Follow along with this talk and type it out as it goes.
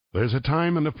There's a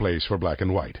time and a place for black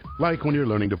and white, like when you're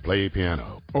learning to play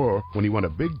piano, or when you want a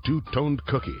big two-toned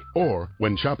cookie, or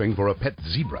when shopping for a pet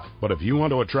zebra. But if you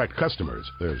want to attract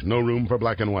customers, there's no room for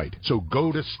black and white. So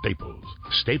go to Staples.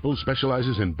 Staples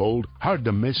specializes in bold,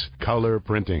 hard-to-miss color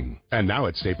printing. And now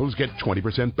at Staples, get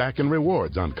 20% back in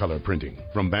rewards on color printing,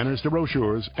 from banners to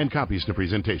brochures and copies to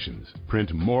presentations.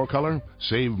 Print more color,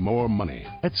 save more money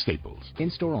at Staples.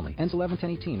 In-store only. Ends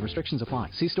 11/10/18. Restrictions apply.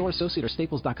 See store associate or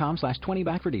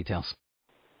staples.com/20back for details.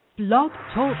 Blog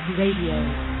Talk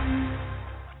Radio.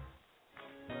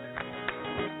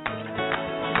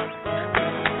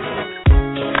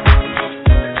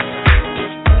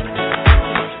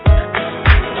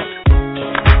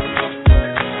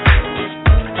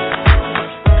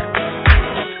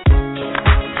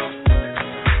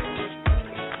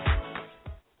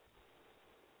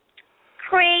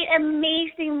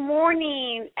 Amazing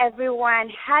morning, everyone.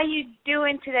 How you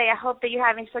doing today? I hope that you're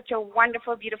having such a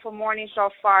wonderful, beautiful morning so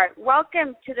far.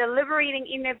 Welcome to the Liberating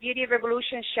Inner Beauty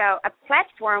Revolution Show, a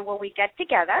platform where we get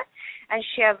together and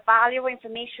share valuable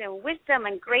information, wisdom,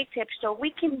 and great tips so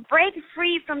we can break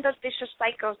free from those vicious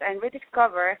cycles and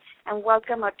rediscover and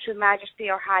welcome our true majesty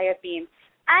or higher being.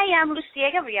 I am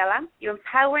Lucia Gabriela, your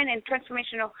empowering and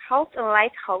transformational health and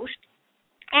life host,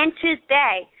 and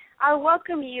today I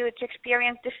welcome you to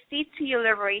experience the seed to your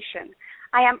liberation.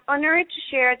 I am honored to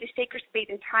share this sacred space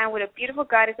and time with a beautiful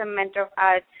goddess and mentor,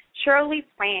 Shirley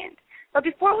Plant. But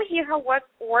before we hear her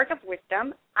word of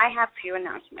wisdom, I have a few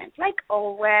announcements. Like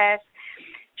always,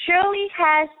 Shirley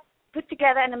has put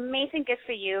together an amazing gift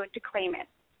for you to claim it.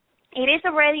 It is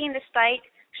already in the site,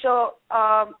 so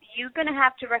you're going to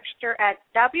have to register at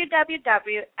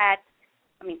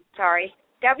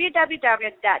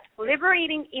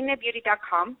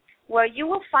www.liberatinginnerbeauty.com, where you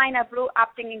will find a blue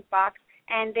opt-in box,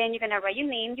 and then you're going to write your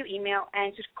name, your email,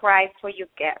 and subscribe for your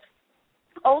gift.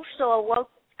 Also,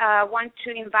 I want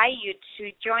to invite you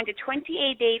to join the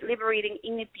 28-day Liberating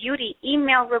Inner Beauty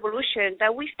email revolution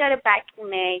that we started back in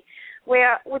May,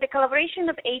 where with the collaboration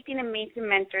of 18 amazing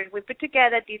mentors, we put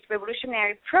together this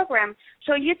revolutionary program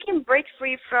so you can break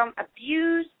free from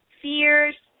abuse,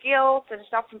 fears, guilt, and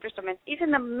self-imprisonment. It's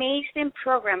an amazing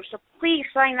program, so please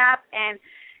sign up and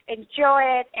enjoy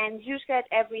it and use it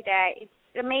every day. It's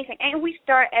amazing. And we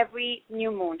start every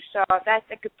new moon, so that's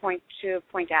a good point to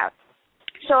point out.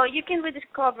 So you can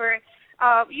rediscover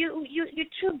your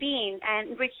true being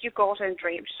and reach your goals and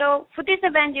dreams. So for this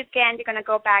event, you're going to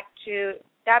go back to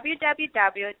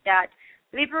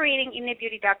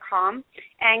www.liberatinginnerbeauty.com,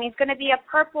 and it's going to be a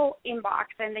purple inbox,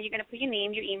 and then you're going to put your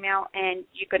name, your email, and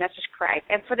you're going to subscribe.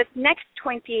 And for the next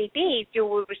 28 days, you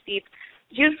will receive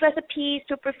juice recipes,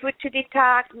 superfood to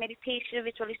detox, meditation,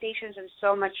 visualizations, and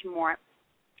so much more.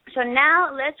 So now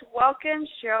let's welcome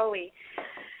Shirley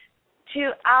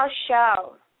to our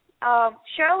show.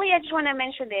 Shirley, I just want to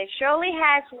mention this. Shirley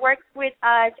has worked with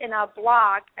us in our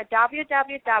blog at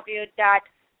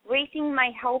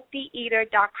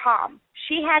www.raisingmyhealthyeater.com.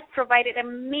 She has provided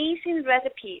amazing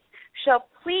recipes. So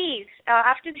please,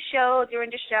 after the show, during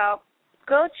the show,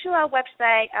 go to our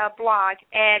website, blog,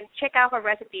 and check out her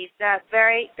recipes. They're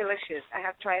very delicious. I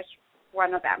have tried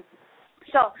one of them.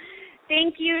 So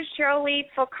thank you, Shirley,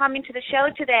 for coming to the show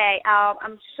today.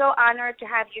 I'm so honored to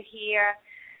have you here.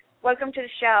 Welcome to the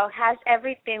show. How's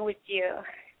everything with you?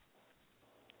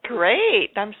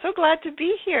 Great. I'm so glad to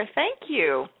be here. Thank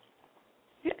you.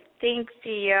 Thanks to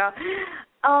you.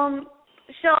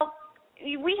 So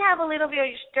we have a little bit of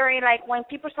your story, like when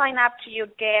people sign up to your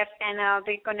gift and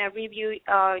they're going to review,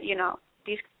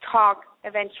 this talk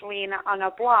eventually on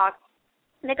our blog,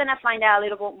 they're going to find out a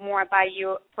little bit more about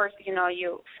your first,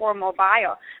 your formal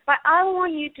bio. But I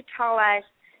want you to tell us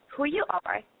who you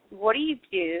are, what do you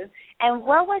do, and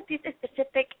what was this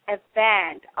specific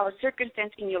event or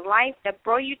circumstance in your life that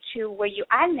brought you to where you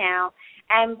are now,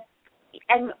 and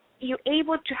you're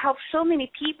able to help so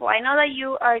many people. I know that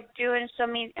you are doing so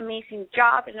many amazing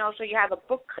jobs, and also you have a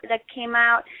book that came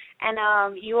out, and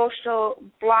you also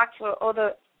blog for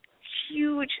other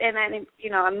huge and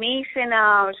amazing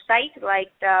sites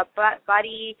like the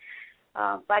Body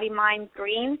Mind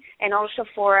Green, and also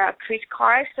for Chris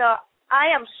Carr. So I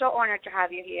am so honored to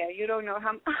have you here. You don't know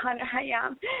how honored I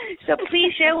am. So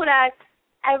please share with us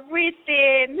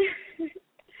everything.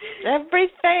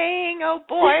 Everything. Oh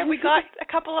boy, we got a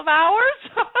couple of hours.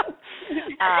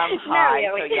 Hi.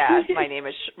 Really. So yes, my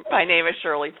name is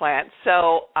Shirley Plant.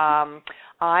 So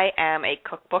I am a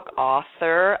cookbook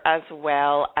author as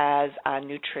well as a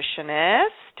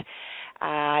nutritionist.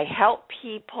 I help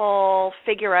people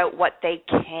figure out what they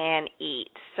can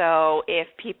eat. So if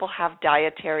people have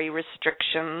dietary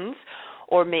restrictions,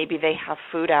 or maybe they have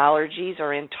food allergies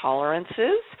or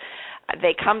intolerances,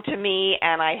 they come to me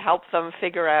and I help them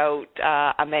figure out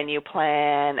a menu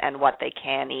plan and what they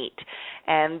can eat.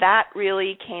 And that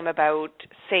really came about,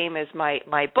 same as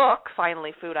my book,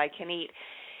 Finally Food I Can Eat,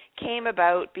 came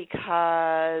about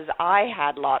because I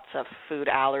had lots of food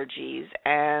allergies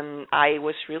and I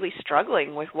was really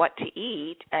struggling with what to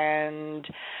eat. And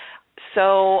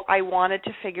so I wanted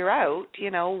to figure out,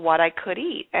 what I could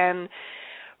eat. And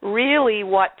really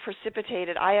what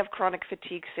precipitated, I have chronic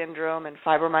fatigue syndrome and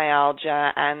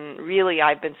fibromyalgia, and really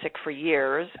I've been sick for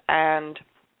years. And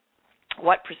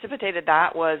what precipitated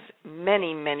that was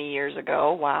many, many years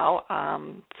ago,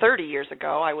 30 years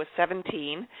ago, I was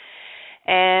 17,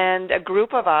 and a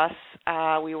group of us,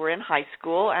 we were in high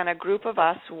school, and a group of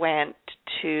us went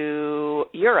to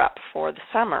Europe for the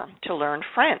summer to learn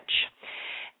French.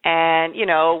 And,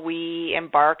 we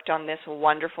embarked on this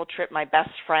wonderful trip. My best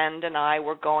friend and I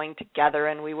were going together,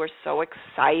 and we were so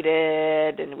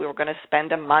excited, and we were going to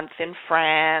spend a month in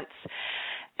France.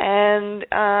 And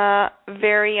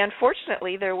very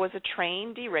unfortunately, there was a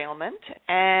train derailment,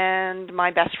 and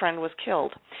my best friend was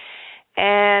killed.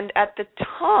 And at the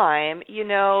time,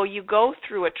 you go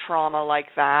through a trauma like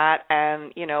that,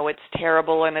 and, it's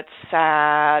terrible and it's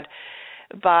sad,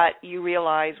 but you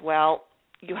realize, well,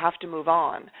 you have to move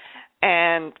on.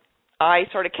 And I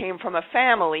sort of came from a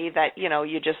family that,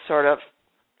 you just sort of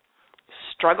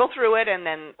struggle through it and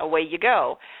then away you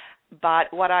go.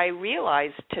 But what I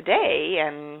realized today,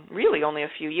 and really only a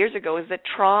few years ago, is that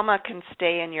trauma can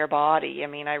stay in your body. I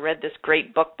mean, I read this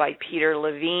great book by Peter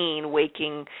Levine,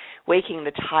 Waking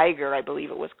the Tiger, I believe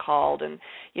it was called, and,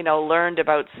 learned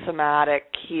about somatic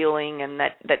healing and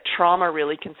that trauma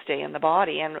really can stay in the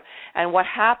body. And what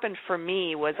happened for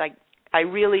me was I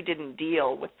really didn't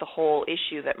deal with the whole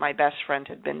issue that my best friend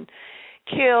had been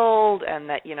killed, and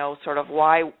that, sort of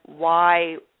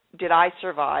why did I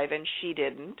survive and she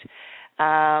didn't.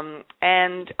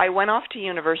 And I went off to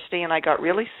university and I got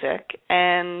really sick,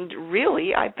 and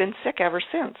really I've been sick ever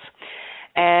since.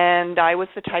 And I was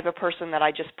the type of person that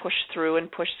I just pushed through,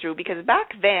 because back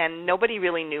then nobody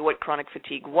really knew what chronic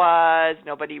fatigue was.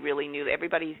 Nobody really knew.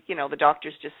 Everybody, the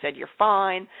doctors just said, you're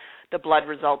fine. The blood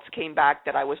results came back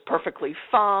that I was perfectly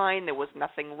fine. There was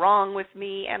nothing wrong with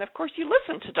me. And, of course, you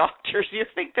listen to doctors. You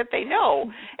think that they know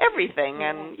everything.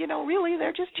 And, really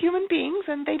they're just human beings,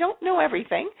 and they don't know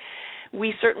everything.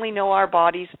 We certainly know our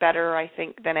bodies better, I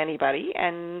think, than anybody.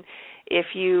 And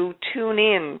if you tune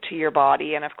in to your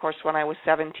body, and, of course, when I was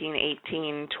 17,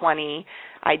 18, 20,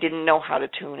 I didn't know how to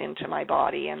tune into my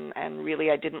body. And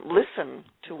really I didn't listen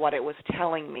to what it was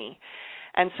telling me.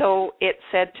 And so it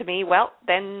said to me, well,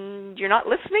 then you're not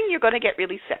listening, you're going to get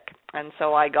really sick. And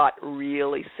so I got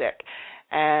really sick.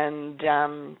 And,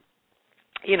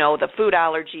 the food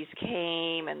allergies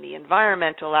came, and the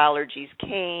environmental allergies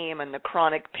came, and the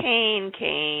chronic pain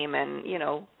came, and,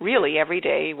 really every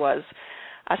day was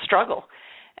a struggle.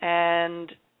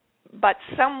 But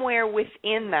somewhere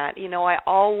within that, I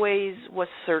always was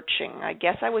searching. I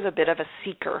guess I was a bit of a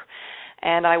seeker.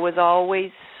 And I was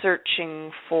always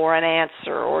searching for an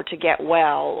answer, or to get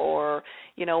well, or,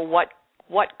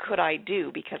 what could I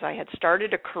do? Because I had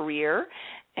started a career,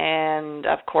 and,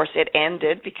 of course, it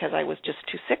ended because I was just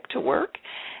too sick to work.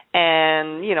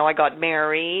 And, I got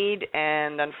married,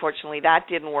 and unfortunately that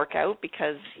didn't work out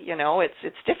because,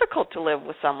 it's difficult to live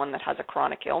with someone that has a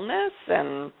chronic illness.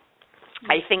 And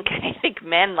I think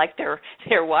men like their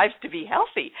wives to be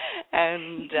healthy,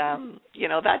 and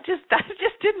that just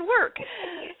didn't work.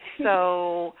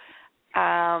 So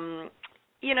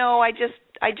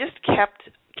I just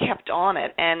kept on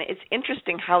it, and it's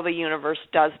interesting how the universe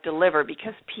does deliver,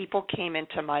 because people came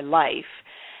into my life,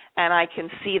 and I can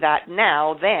see that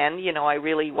now. Then I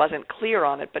really wasn't clear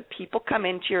on it, but people come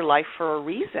into your life for a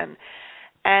reason.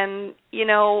 And,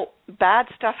 bad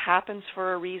stuff happens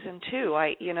for a reason, too.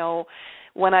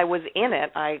 When I was in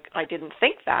it, I didn't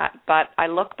think that, but I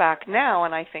look back now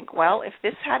and I think, well, if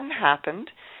this hadn't happened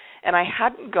and I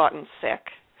hadn't gotten sick,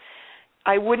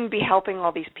 I wouldn't be helping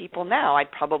all these people now.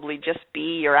 I'd probably just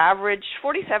be your average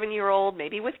 47-year-old,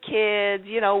 maybe with kids,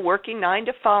 working 9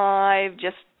 to 5,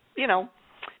 just,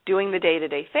 doing the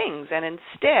day-to-day things. And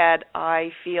instead,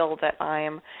 I feel that I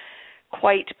am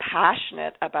quite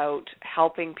passionate about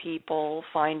helping people,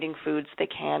 finding foods they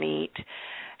can eat,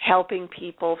 helping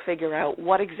people figure out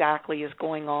what exactly is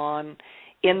going on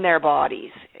in their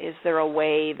bodies. Is there a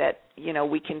way that,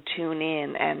 we can tune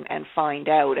in and find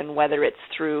out, and whether it's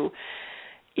through,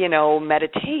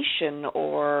 meditation,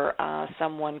 or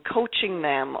someone coaching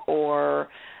them, or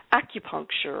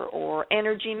acupuncture, or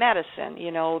energy medicine.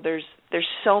 There's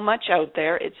so much out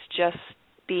there. It's just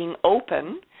being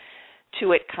open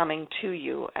to it coming to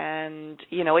you. And,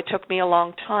 you know, it took me a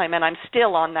long time, and I'm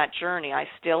still on that journey. I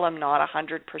still am not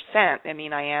 100%. I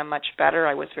mean, I am much better.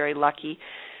 I was very lucky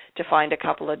to find a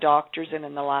couple of doctors, and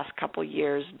in the last couple of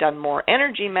years done more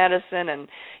energy medicine and,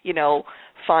 you know,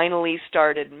 finally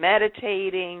started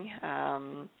meditating.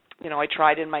 You know, I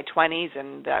tried in my 20s,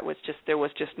 and there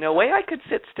was just no way I could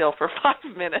sit still for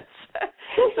 5 minutes.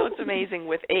 So it's amazing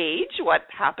with age what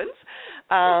happens.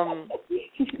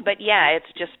 But yeah,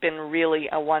 it's just been really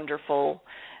a wonderful,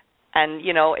 and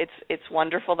you know, it's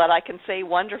wonderful that I can say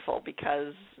wonderful,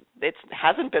 because it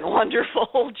hasn't been a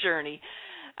wonderful journey.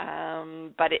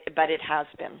 But it has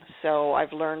been. So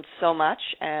I've learned so much,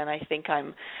 and I think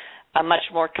I'm a much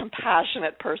more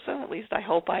compassionate person. At least I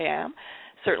hope I am.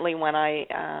 Certainly when I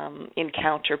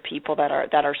encounter people that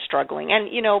are struggling,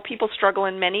 and you know, people struggle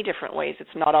in many different ways.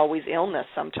 It's not always illness.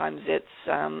 Sometimes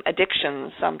it's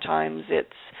addiction. Sometimes it's,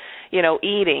 you know,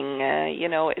 eating. You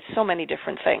know, it's so many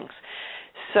different things.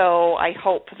 So I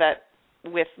hope that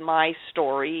with my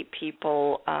story,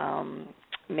 people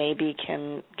maybe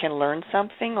can learn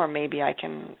something, or maybe I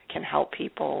can help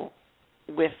people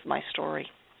with my story.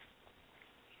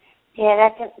 Yeah,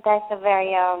 that's a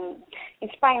very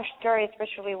inspiring story,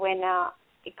 especially when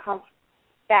it comes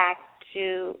back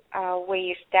to where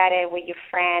you started with your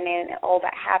friend and all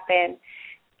that happened,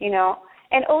 you know.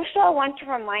 And also, I want to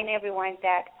remind everyone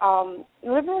that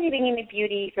living in the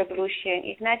beauty revolution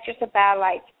is not just about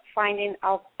like finding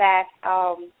our best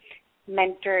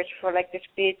mentors for like the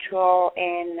spiritual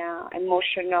and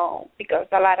emotional, because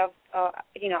a lot of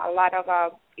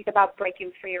it's about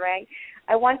breaking free, right?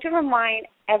 I want to remind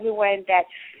everyone that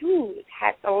food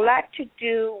has a lot to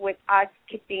do with us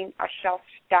keeping ourselves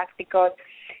stuck, because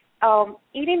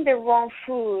eating the wrong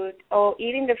food or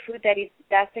eating the food that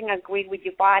doesn't agree with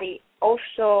your body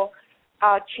also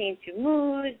change your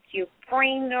mood, your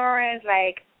brain neurons,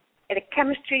 like the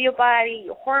chemistry of your body,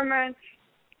 your hormones,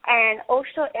 and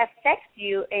also affects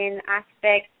you in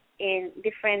aspects, in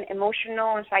different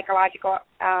emotional and psychological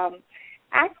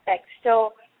aspects.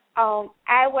 So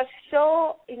I was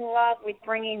so in love with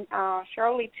bringing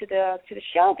Shirley to the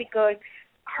show, because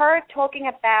her talking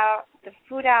about the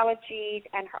food allergies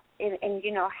and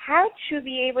you know, how to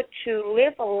be able to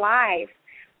live a life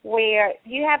where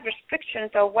you have restrictions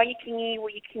of what you can eat,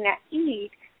 what you cannot eat,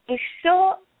 is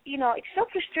so, you know, it's so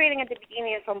frustrating at the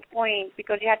beginning at some point,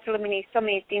 because you have to eliminate so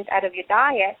many things out of your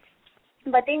diet.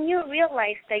 But then you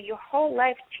realize that your whole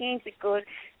life changed, because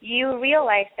you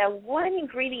realize that one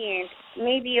ingredient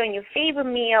maybe on your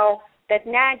favorite meal does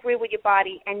not agree with your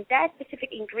body, and that specific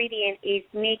ingredient is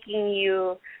making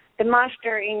you the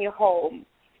monster in your home.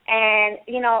 And,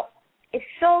 you know, it's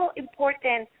so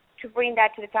important to bring that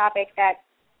to the topic, that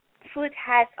food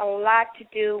has a lot to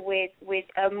do with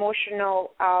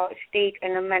emotional state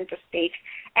and a mental state,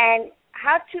 and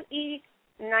how to eat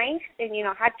nice, and you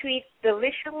know, how to eat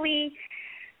deliciously.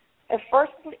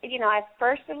 Firstly,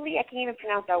 I can't even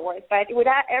pronounce that word, but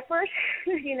without effort,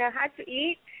 you know, how to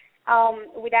eat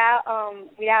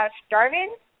without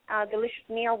starving. Delicious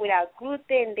meal without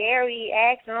gluten, dairy,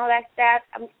 eggs, and all that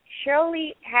stuff.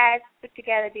 Shirley has put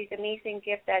together these amazing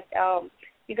gifts that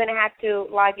you're going to have to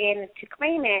log in to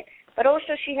claim it. But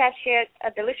also she has shared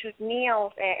delicious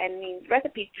meals and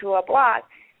recipes to a blog.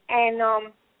 And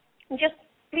just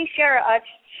please share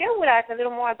with us a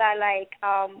little more about, like,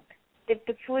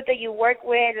 the food that you work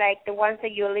with, like the ones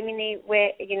that you eliminate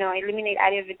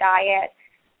out of your diet.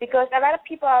 Because a lot of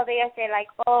people out there say, like,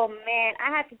 oh, man,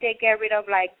 I have to get rid of,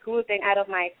 like, gluten out of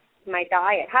my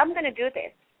diet. How am I going to do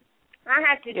this? I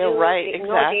have to no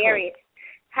dairy.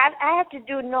 I have to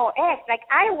do no eggs. Like,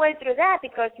 I went through that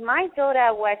because my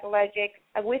daughter was allergic.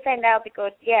 We found out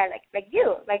because, like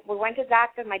you. Like, we went to the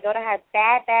doctor. My daughter had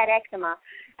bad eczema.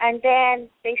 And then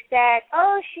they said,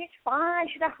 oh, she's fine.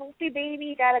 She's a healthy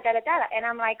baby, da-da-da-da-da. And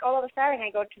I'm like, all of a sudden, I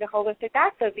go to the holistic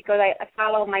doctor because I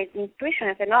follow my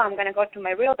intuition. I said, no, I'm going to go to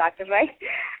my real doctor, right?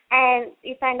 And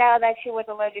we found out that she was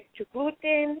allergic to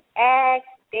gluten, eggs,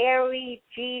 dairy,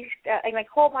 cheese, and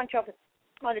like a whole bunch of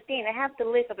other things. I have the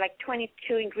list of like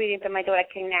 22 ingredients that my daughter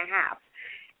cannot have.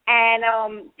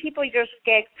 And people just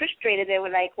get frustrated. They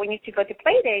were like, when you to go to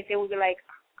play dates, they would be like,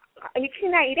 you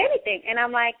cannot eat anything. And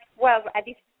I'm like, well, at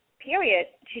this period,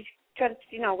 she's just,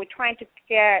 we're trying to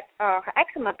get her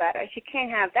eczema better. She can't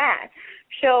have that.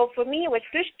 So for me, it was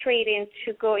frustrating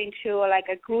to go into like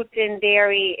a gluten,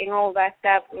 dairy, and all that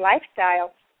stuff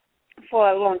lifestyle for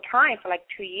a long time, for like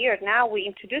 2 years. Now we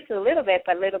introduce it a little bit,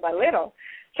 but little by little.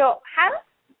 So how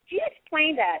do you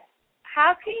explain that?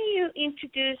 How can you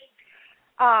introduce,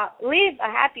 live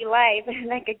a happy life,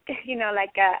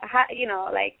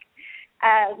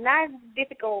 not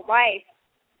difficult life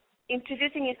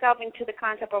introducing yourself into the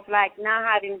concept of like not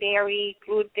having dairy,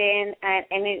 gluten, and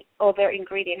any other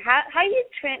ingredient. How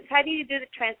do you do the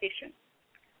transition?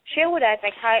 Share with us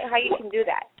like how you can do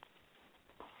that.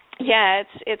 Yeah,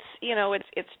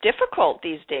 it's difficult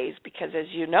these days because, as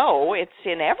you know, it's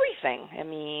in everything. I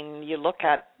mean, you look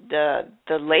at the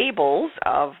labels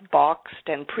of boxed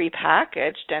and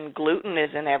prepackaged, and gluten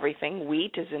is in everything,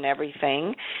 wheat is in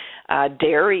everything,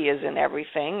 dairy is in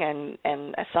everything,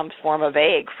 and some form of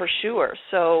egg for sure.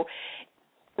 So,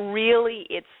 really,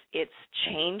 it's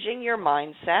changing your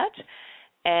mindset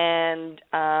and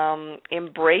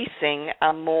embracing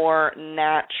a more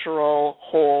natural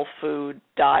whole food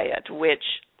diet, which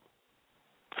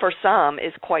for some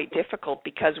is quite difficult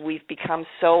because we've become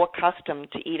so accustomed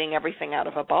to eating everything out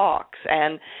of a box.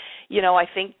 And, I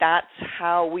think that's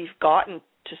how we've gotten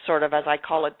to sort of, as I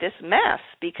call it, this mess,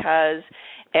 because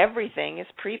everything is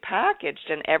prepackaged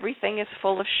and everything is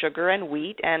full of sugar and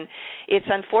wheat, and it's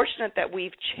unfortunate that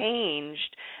we've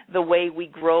changed the way we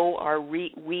grow our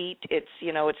wheat.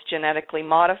 It's genetically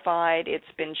modified. It's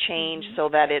been changed so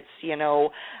that it's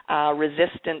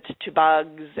resistant to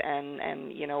bugs,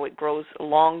 and it grows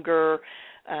longer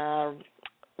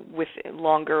with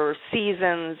longer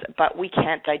seasons, but we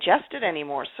can't digest it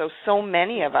anymore. So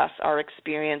many of us are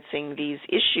experiencing these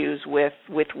issues with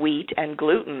wheat and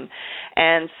gluten.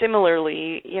 And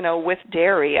similarly, with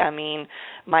dairy, I mean,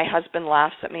 my husband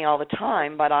laughs at me all the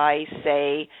time, but I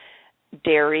say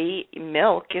dairy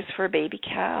milk is for baby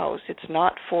cows. It's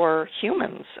not for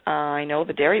humans. I know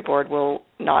the Dairy Board will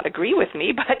not agree with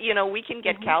me, but, we can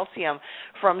get calcium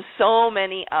from so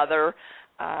many other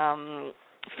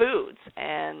foods,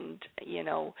 and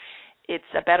it's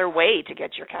a better way to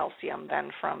get your calcium than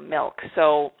from milk.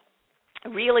 So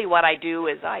really what I do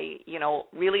is I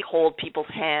really hold people's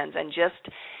hands and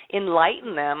just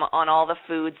enlighten them on all the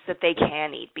foods that they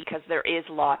can eat, because there is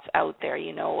lots out there.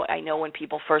 I know when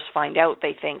people first find out,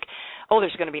 they think, oh,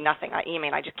 there's going to be nothing.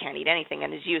 I just can't eat anything.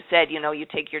 And as you said, you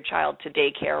take your child to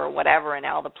daycare or whatever, and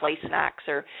all the play snacks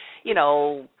are,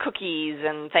 cookies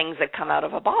and things that come out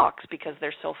of a box because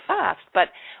they're so fast. But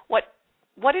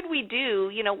what did we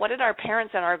do? What did our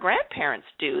parents and our grandparents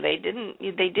do? They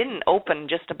didn't open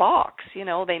just a box.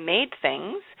 They made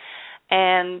things.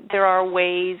 And there are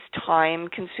ways,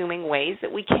 time-consuming ways,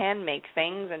 that we can make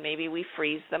things, and maybe we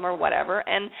freeze them or whatever.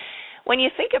 And when you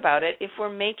think about it, if we're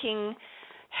making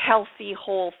healthy,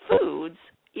 whole foods,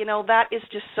 that is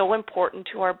just so important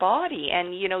to our body.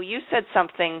 And, you said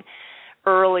something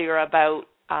earlier about,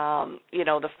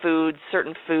 the foods,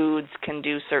 certain foods can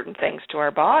do certain things to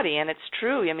our body, and it's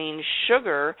true. I mean,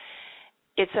 sugar,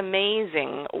 it's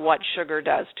amazing what sugar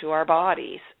does to our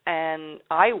bodies. And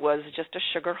I was just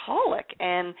a sugarholic.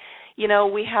 And,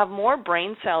 we have more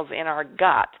brain cells in our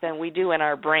gut than we do in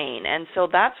our brain. And so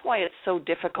that's why it's so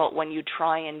difficult when you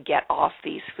try and get off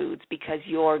these foods, because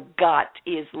your gut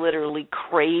is literally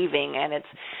craving, and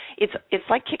it's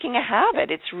like kicking a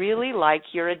habit. It's really like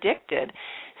you're addicted.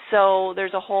 So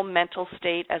there's a whole mental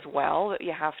state as well that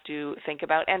you have to think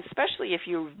about, and especially if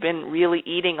you've been really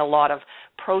eating a lot of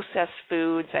processed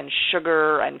foods and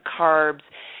sugar and carbs,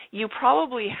 you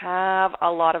probably have a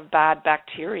lot of bad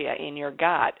bacteria in your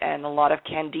gut and a lot of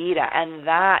candida, and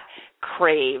that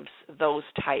craves those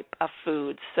type of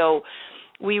foods. So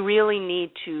we really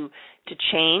need to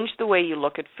change the way you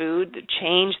look at food,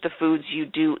 change the foods you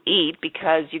do eat,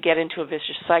 because you get into a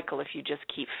vicious cycle if you just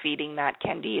keep feeding that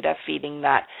candida, feeding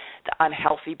the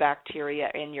unhealthy bacteria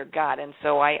in your gut. And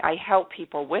so I help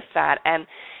people with that. And,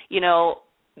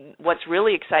 what's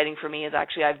really exciting for me is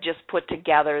actually I've just put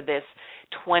together this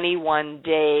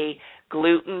 21-day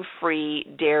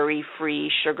gluten-free,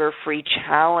 dairy-free, sugar-free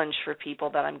challenge for people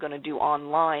that I'm going to do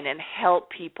online and help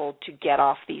people to get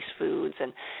off these foods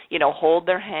and, hold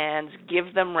their hands,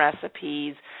 give them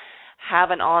recipes,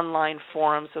 have an online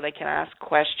forum so they can ask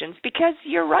questions, because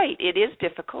you're right, it is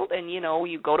difficult, and,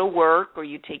 you go to work or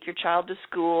you take your child to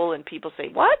school and people say,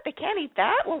 what, they can't eat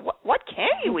that? Well, what can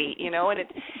you eat? And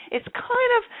it's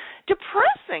kind of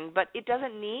depressing, but it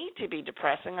doesn't need to be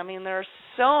depressing. I mean, there are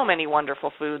so many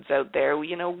wonderful foods out there.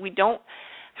 We don't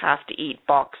have to eat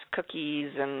box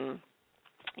cookies, and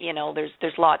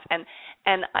there's lots, and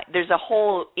there's a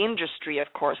whole industry, of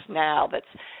course, now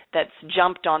that's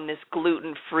jumped on this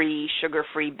gluten-free,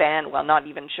 sugar-free not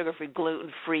even sugar-free,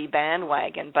 gluten-free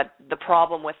bandwagon. But the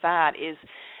problem with that is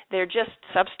they're just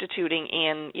substituting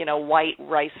in, white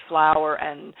rice flour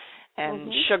and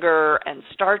sugar and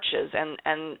starches,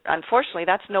 and unfortunately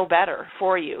that's no better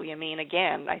for you. I mean,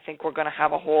 again, I think we're going to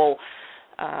have a whole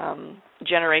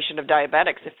generation of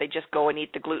diabetics if they just go and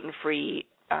eat the gluten-free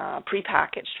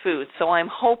prepackaged foods. So I'm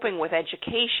hoping with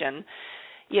education,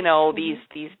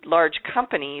 these large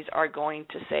companies are going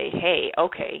to say, hey,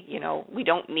 okay, we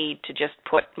don't need to just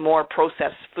put more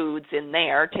processed foods in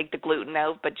there, take the gluten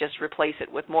out, but just replace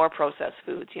it with more processed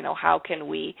foods. How can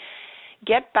we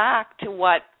get back to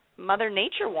what Mother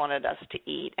Nature wanted us to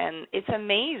eat? And it's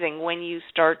amazing when you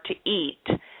start to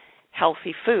eat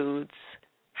healthy foods,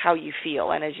 how you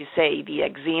feel. And as you say, the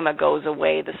eczema goes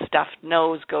away, the stuffed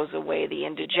nose goes away, the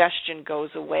indigestion goes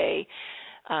away,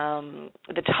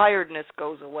 the tiredness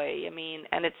goes away.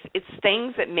 And it's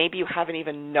things that maybe you haven't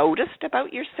even noticed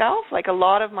about yourself. Like a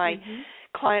lot of my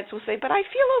clients will say, but I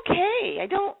feel okay.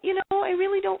 I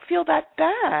really don't feel that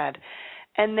bad.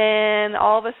 And then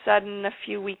all of a sudden, a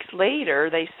few weeks later,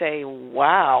 they say,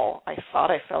 wow, I thought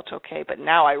I felt okay, but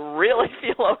now I really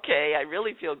feel okay. I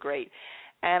really feel great.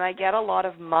 And I get a lot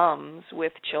of moms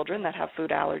with children that have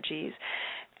food allergies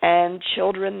and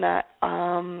children that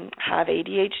have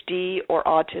ADHD or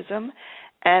autism.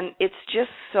 And it's just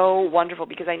so wonderful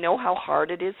because I know how hard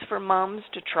it is for moms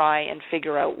to try and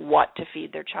figure out what to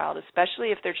feed their child, especially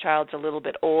if their child's a little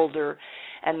bit older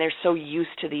and they're so used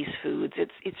to these foods.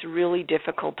 It's really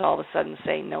difficult to all of a sudden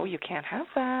say, no, you can't have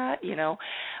that,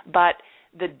 But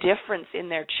the difference in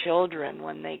their children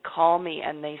when they call me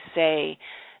and they say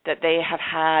that they have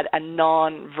had a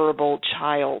nonverbal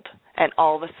child, and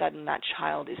all of a sudden that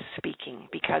child is speaking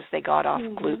because they got off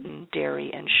gluten,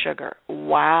 dairy, and sugar.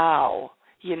 Wow.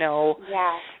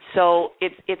 Yeah. So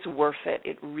it's worth it.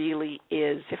 It really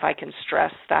is. If I can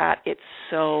stress that, it's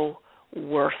so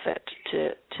worth it to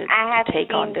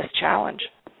take on this challenge.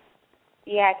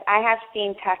 Yes, I have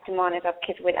seen testimonies of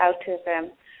kids with autism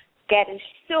getting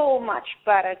so much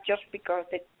better just because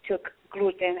they took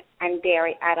gluten and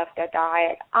dairy out of their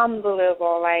diet.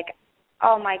 Unbelievable. Like,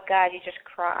 oh my God, you just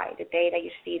cry the day that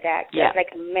you see that. It's like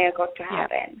a miracle to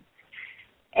happen.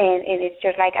 And it's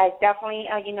just like, I definitely,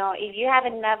 if you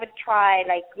haven't never tried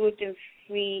like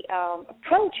gluten-free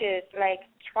approaches, like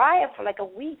try it for like a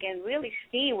week and really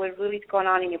see what really is going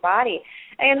on in your body.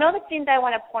 And another thing that I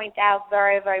want to point out,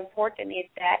 very, very important, is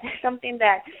that something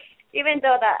that even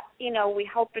though that, we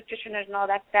help practitioners know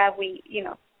that we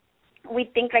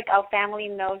think like our family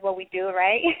knows what we do,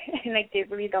 right? And like they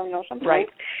really don't know sometimes. Right.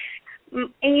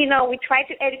 And, we try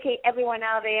to educate everyone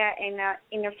out there in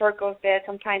inner circles that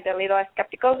sometimes they're a little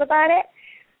skeptical about it.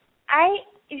 I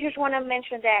just want to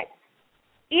mention that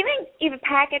even if a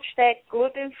package that's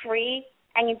gluten-free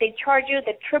and if they charge you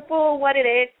the triple what it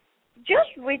is, just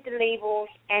read the labels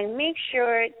and make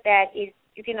sure that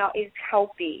it's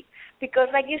healthy. Because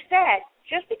like you said,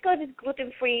 just because it's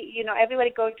gluten-free, everybody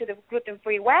goes to the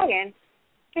gluten-free wagon,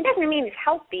 it doesn't mean it's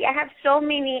healthy. I have so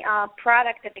many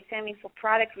products that they send me for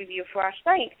product review for our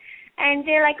site. And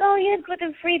they're like, oh, yeah,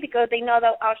 gluten-free, because they know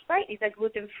that our site is a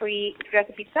gluten-free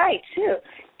recipe site, too.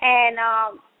 And,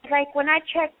 like, when I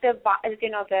check the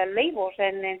labels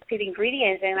and then see the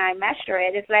ingredients and I measure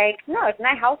it, it's like, no, it's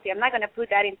not healthy. I'm not going to put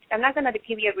that in. I'm not going to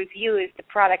give you a review if the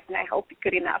product not healthy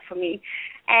good enough for me.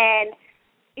 And,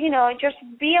 just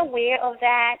be aware of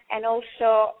that. And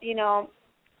also,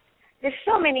 there's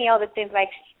so many other things, like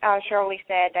Shirley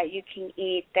said, that you can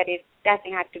eat that it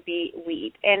doesn't have to be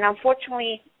wheat. And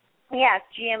unfortunately, yes,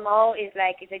 GMO is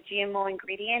a GMO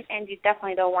ingredient, and you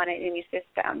definitely don't want it in your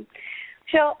system.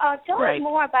 So tell us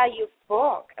more about your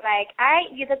book. Like,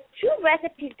 the two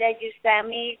recipes that you sent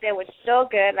me, they were so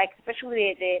good, like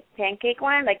especially the pancake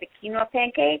one, like the quinoa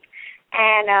pancake.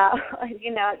 And,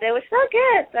 they were so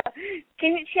good. So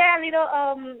can you share a little,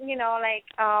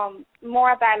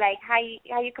 more about, like, how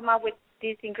you come up with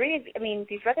these ingredients,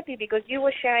 these recipes? Because you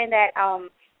were sharing that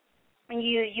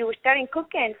you were starting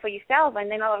cooking for yourself, and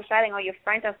then all of a sudden all your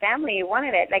friends and family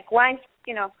wanted it. Like, why,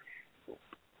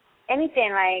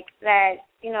 anything like that,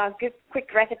 a good, quick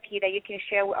recipe that you can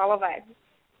share with all of us.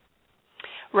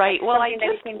 Right. Well, I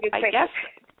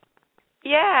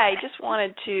just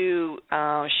wanted to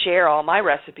share all my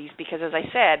recipes because, as I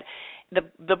said,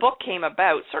 the book came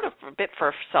about sort of a bit for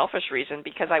a selfish reason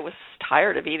because I was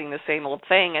tired of eating the same old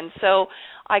thing. And so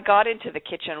I got into the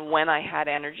kitchen when I had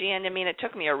energy. And, it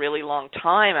took me a really long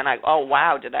time. And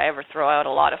wow, did I ever throw out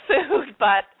a lot of food?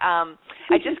 But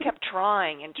I just kept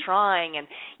trying and,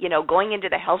 going into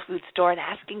the health food store and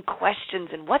asking questions.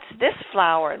 And what's this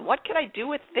flour? And what can I do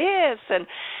with this? And,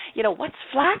 what's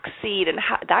flaxseed? And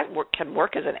how that can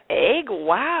work as an egg?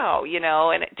 Wow,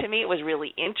 And to me, it was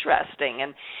really interesting.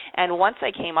 And once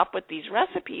I came up with these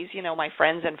recipes, my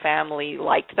friends and family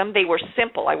liked them. They were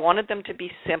simple. I wanted them to be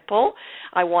simple.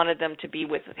 I wanted them to be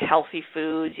with healthy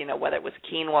foods, whether it was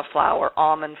quinoa flour,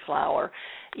 almond flour,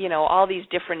 all these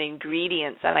different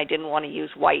ingredients. And I didn't want to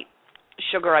use white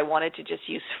sugar. I wanted to just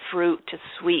use fruit to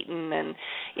sweeten, and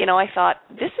I thought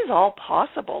this is all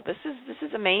possible. This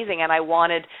is amazing, and I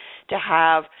wanted to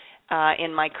have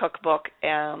in my cookbook,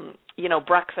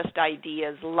 breakfast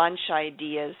ideas, lunch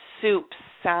ideas, soups,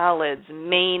 salads,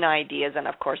 main ideas, and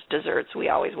of course desserts. We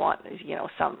always want,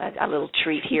 a little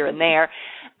treat here and there.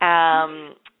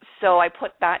 So I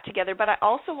put that together, but I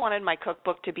also wanted my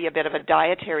cookbook to be a bit of a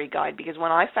dietary guide, because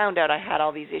when I found out I had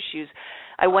all these issues,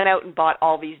 I went out and bought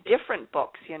all these different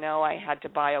books. I had to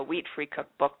buy a wheat-free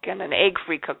cookbook and an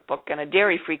egg-free cookbook and a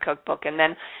dairy-free cookbook, and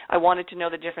then I wanted to know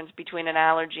the difference between an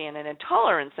allergy and an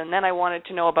intolerance, and then I wanted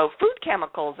to know about food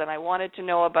chemicals, and I wanted to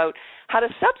know about how to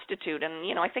substitute,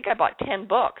 and, I think I bought 10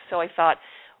 books, so I thought,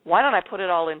 why don't I put it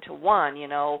all into one,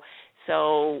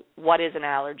 So what is an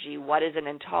allergy? What is an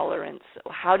intolerance?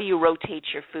 How do you rotate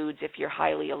your foods if you're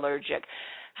highly allergic?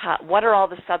 What are all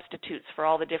the substitutes for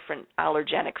all the different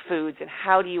allergenic foods, and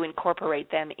how do you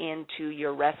incorporate them into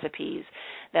your recipes?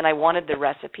 Then I wanted the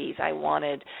recipes. I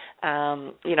wanted,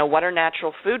 what are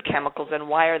natural food chemicals, and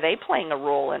why are they playing a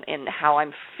role in how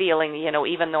I'm feeling,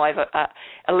 even though I've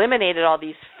eliminated all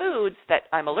these foods that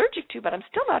I'm allergic to, but I'm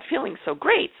still not feeling so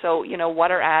great. So,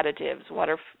 what are additives? What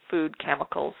are food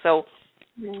chemicals? So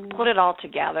put it all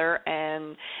together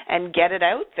and get it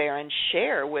out there and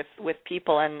share with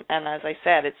people, and as I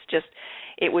said,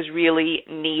 it was really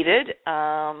needed.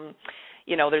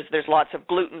 There's lots of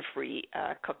gluten-free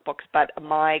cookbooks, but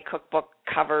my cookbook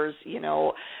covers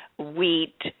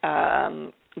wheat,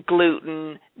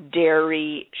 gluten,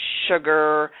 dairy,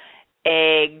 sugar,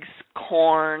 eggs,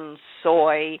 corn,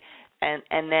 soy.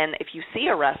 And then if you see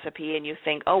a recipe and you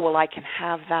think, oh, well, I can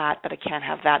have that, but I can't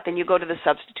have that, then you go to the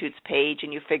substitutes page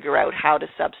and you figure out how to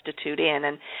substitute in.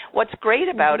 And what's great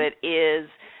about it is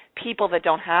people that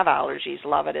don't have allergies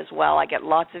love it as well. I get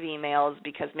lots of emails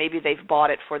because maybe they've bought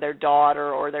it for their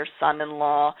daughter or their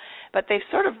son-in-law, but they've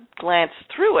sort of glanced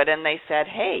through it and they said,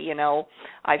 hey,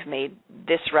 I've made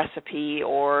this recipe,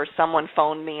 or someone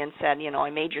phoned me and said, I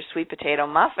made your sweet potato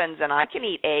muffins and I can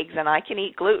eat eggs and I can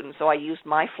eat gluten, so I used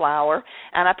my flour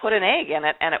and I put an egg in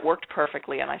it and it worked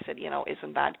perfectly. And I said,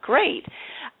 isn't that great?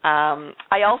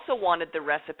 I also wanted the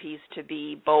recipes to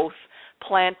be both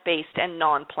plant-based and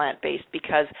non-plant-based,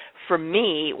 because for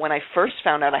me, when I first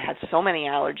found out I had so many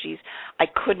allergies, I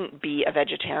couldn't be a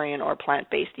vegetarian or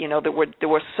plant-based. There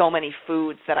were so many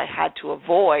foods that I had to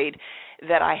avoid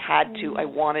that I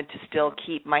wanted to still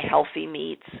keep my healthy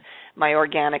meats, my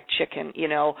organic chicken.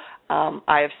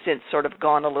 I have since sort of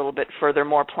gone a little bit further,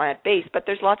 more plant-based, but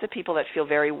there's lots of people that feel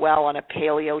very well on a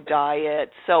paleo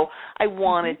diet. So I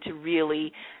wanted to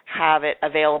really have it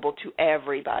available to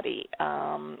everybody.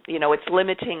 It's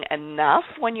limiting enough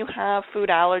when you have food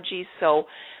allergies. So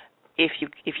if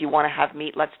you want to have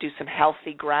meat, let's do some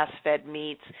healthy grass-fed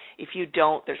meats. If you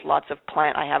don't, there's lots of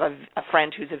plant. I have a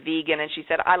friend who's a vegan, and she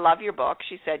said, I love your book.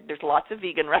 She said, there's lots of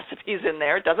vegan recipes in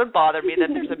there. It doesn't bother me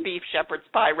that there's a beef shepherd's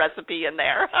pie recipe in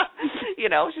there.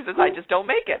 She says, I just don't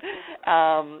make it.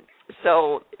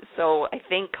 So I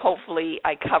think hopefully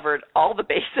I covered all the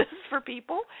bases for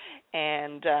people.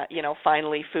 And,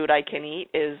 finally, Food I Can Eat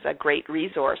is a great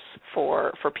resource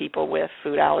for people with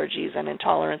food allergies and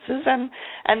intolerances and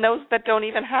those that don't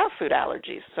even have food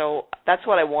allergies. So that's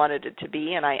what I wanted it to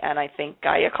be, and I think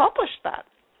I accomplished that.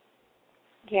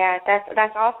 Yeah,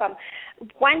 that's awesome.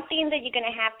 One thing that you're going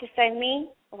to have to send me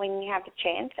when you have the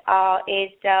chance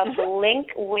is the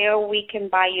link where we can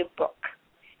buy your book.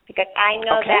 Because I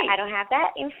know that I don't have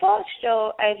that info,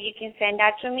 so if you can send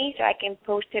that to me so I can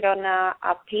post it on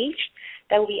a page,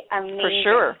 that would be amazing. For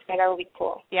sure. That would be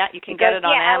cool. Yeah, you can get it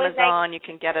on Amazon. You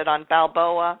can get it on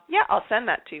Balboa. Yeah, I'll send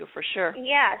that to you for sure.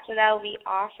 Yeah, so that would be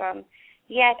awesome.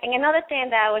 Yes, and another thing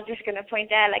that I was just going to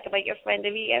point out, about your friend,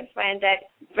 the vegan friend,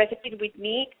 that recipes with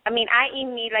meat. I mean, I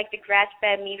eat meat, the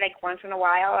grass-fed meat, once in a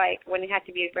while, when it has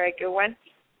to be a very good one,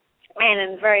 and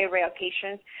in very rare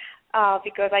occasions.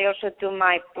 Because I also do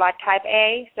my blood type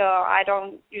A, so I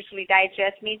don't usually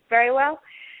digest meat very well.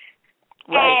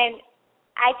 Right. And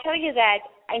I tell you that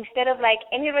instead of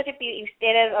any recipe,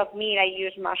 instead of meat, I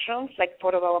use mushrooms,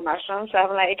 portobello mushrooms. So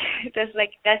I'm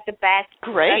that's the best.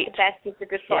 Great. That's the best super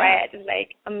good for it.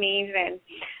 It's amazing.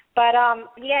 But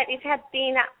it has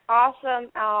been awesome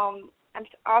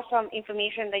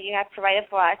information that you have provided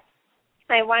for us.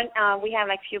 We have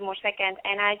a few more seconds,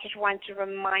 and I just want to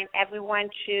remind everyone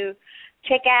to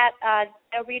check out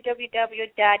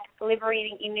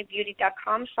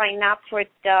www.liberatinginnerbeauty.com. Sign up for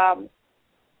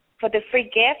the free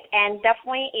gift, and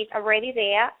definitely it's already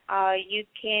there. You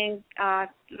can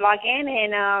log in,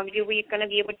 and we're going to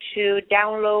be able to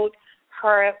download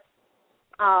her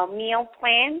meal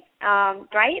plan,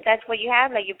 right? That's what you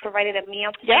have. Like you provided a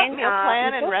meal plan. Yeah, meal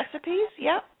plan and recipes.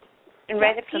 Yep. And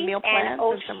recipes. Some meal plans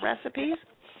and some recipes.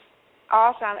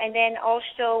 Awesome. And then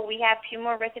also we have a few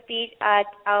more recipes at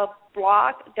our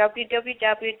blog,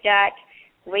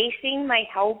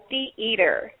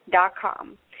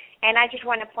 www.raisingmyhealthyeater.com. And I just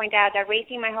want to point out that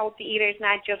Raising My Healthy Eater is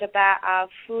not just about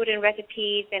food and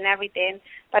recipes and everything,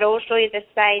 but also is a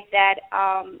site that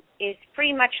is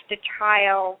pretty much the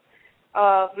child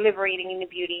of Liberating in the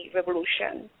Beauty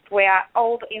Revolution, where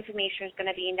all the information is going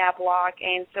to be in that blog.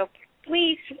 And so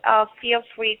please feel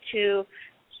free to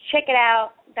check it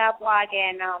out, that blog,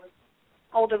 and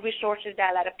all the resources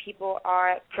that a lot of people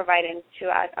are providing to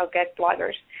us, our guest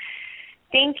bloggers.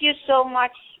 Thank you so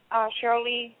much,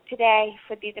 Shirley, today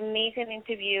for this amazing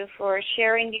interview, for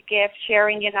sharing your gifts,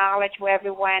 sharing your knowledge with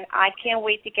everyone. I can't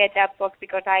wait to get that book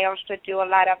because I also do a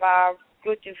lot of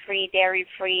gluten-free,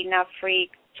 dairy-free,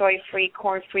 nut-free, soy-free,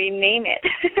 corn-free, name it.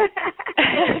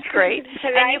 Great.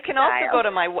 And you can also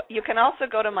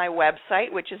go to my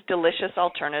website, which is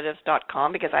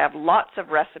deliciousalternatives.com, because I have lots of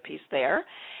recipes there.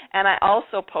 And I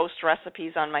also post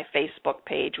recipes on my Facebook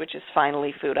page, which is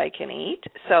Finally Food I Can Eat.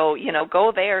 So,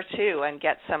 go there too and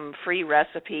get some free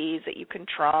recipes that you can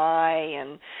try.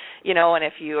 And, and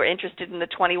if you're interested in the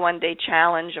 21-day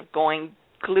challenge of going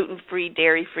gluten-free,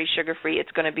 dairy-free, sugar-free,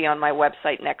 it's going to be on my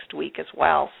website next week as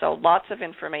well. So lots of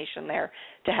information there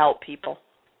to help people.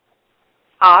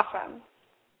 Awesome.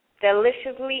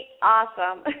 Deliciously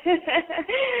awesome.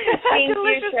 Thank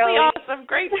Deliciously you, Shirley. Awesome.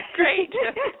 Great.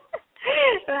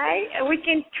 Right? We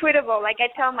can tweetable. Like I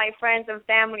tell my friends and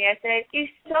family, I said,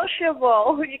 it's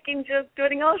sociable. You can just do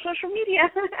it in all social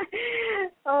media.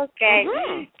 Okay.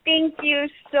 Mm-hmm. Thank you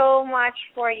so much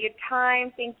for your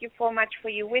time. Thank you so much for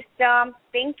your wisdom.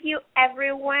 Thank you,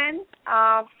 everyone,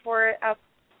 for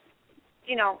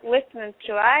listening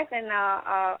to us and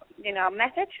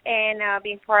message and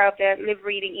being part of the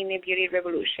Liberating in the Beauty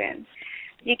Revolution.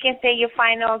 You can say your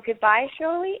final goodbye,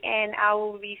 Shirley, and I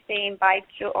will be saying bye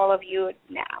to all of you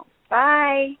now.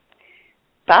 Bye.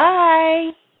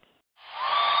 Bye.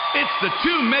 It's the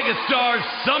two megastars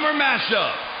summer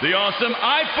mashup, the awesome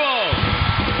iPhone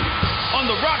on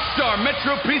the Rockstar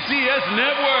Metro PCS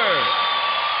network.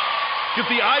 Get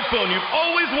the iPhone you've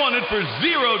always wanted for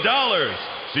 $0,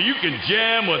 so you can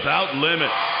jam without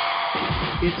limits.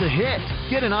 It's a hit.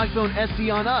 Get an iPhone SE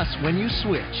on us when you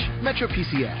switch. Metro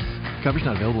PCS. Coverage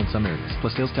not available in some areas, plus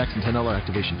sales tax and $10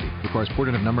 activation fee. Requires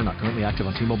port-in of number not currently active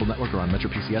on T-Mobile network or on Metro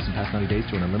PCS in past 90 days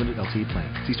to an unlimited LTE plan.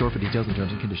 See store for details and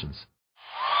terms and conditions.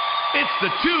 It's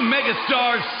the two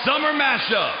megastars summer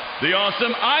mashup, the awesome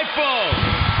iPhone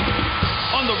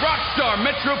on the Rockstar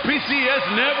Metro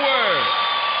PCS network.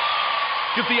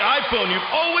 Get the iPhone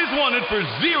you've always wanted for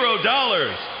 $0,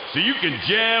 so you can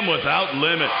jam without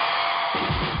limits.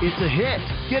 It's a hit.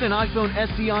 Get an iPhone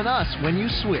SE on us when you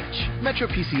switch. Metro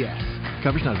PCS.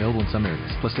 Coverage not available in some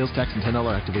areas, plus sales tax and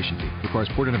 $10 activation fee. Requires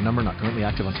port-in of number not currently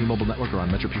active on T-Mobile network or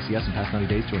on Metro PCS in past 90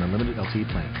 days to an unlimited LTE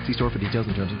plan. See store for details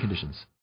and terms and conditions.